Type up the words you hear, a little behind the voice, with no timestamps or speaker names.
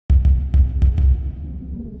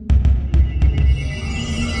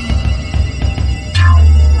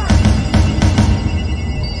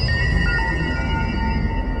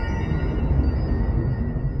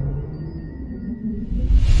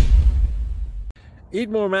Eat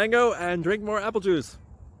more mango and drink more apple juice.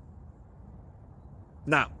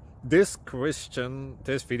 Now, this video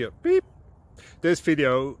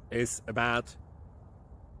is about...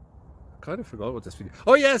 I kind of forgot what this video...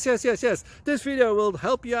 Oh, yes. This video will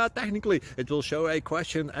help you out technically. It will show a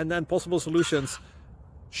question and then possible solutions.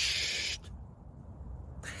 Shh.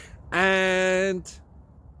 And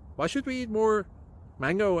why should we eat more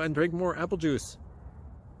mango and drink more apple juice?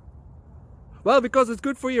 Well, because it's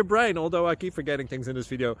good for your brain, although I keep forgetting things in this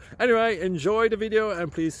video. Anyway, enjoy the video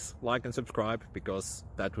and please like and subscribe, because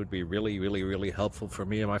that would be really helpful for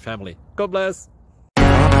me and my family. God bless!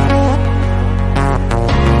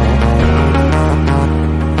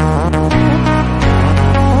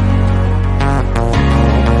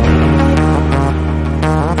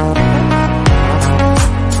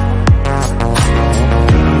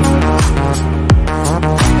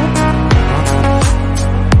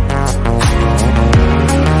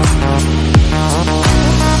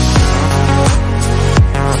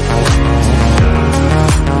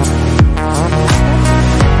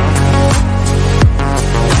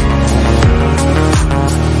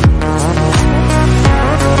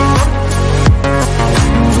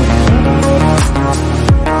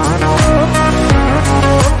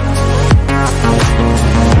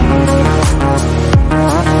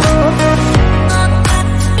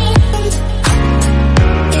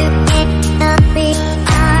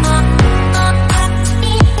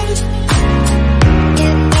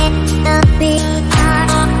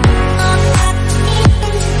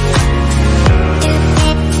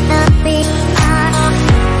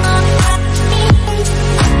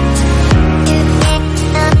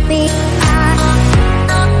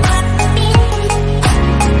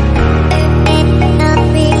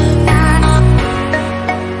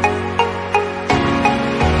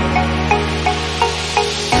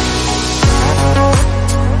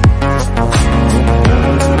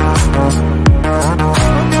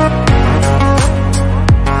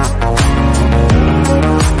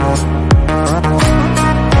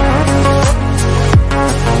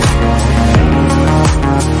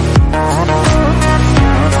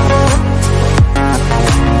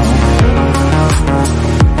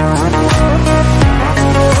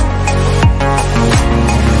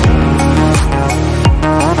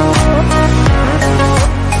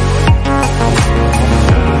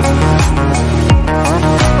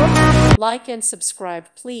 Like and subscribe,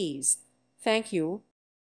 please. Thank you.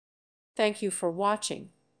 Thank you for watching.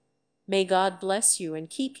 May God bless you and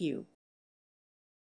keep you.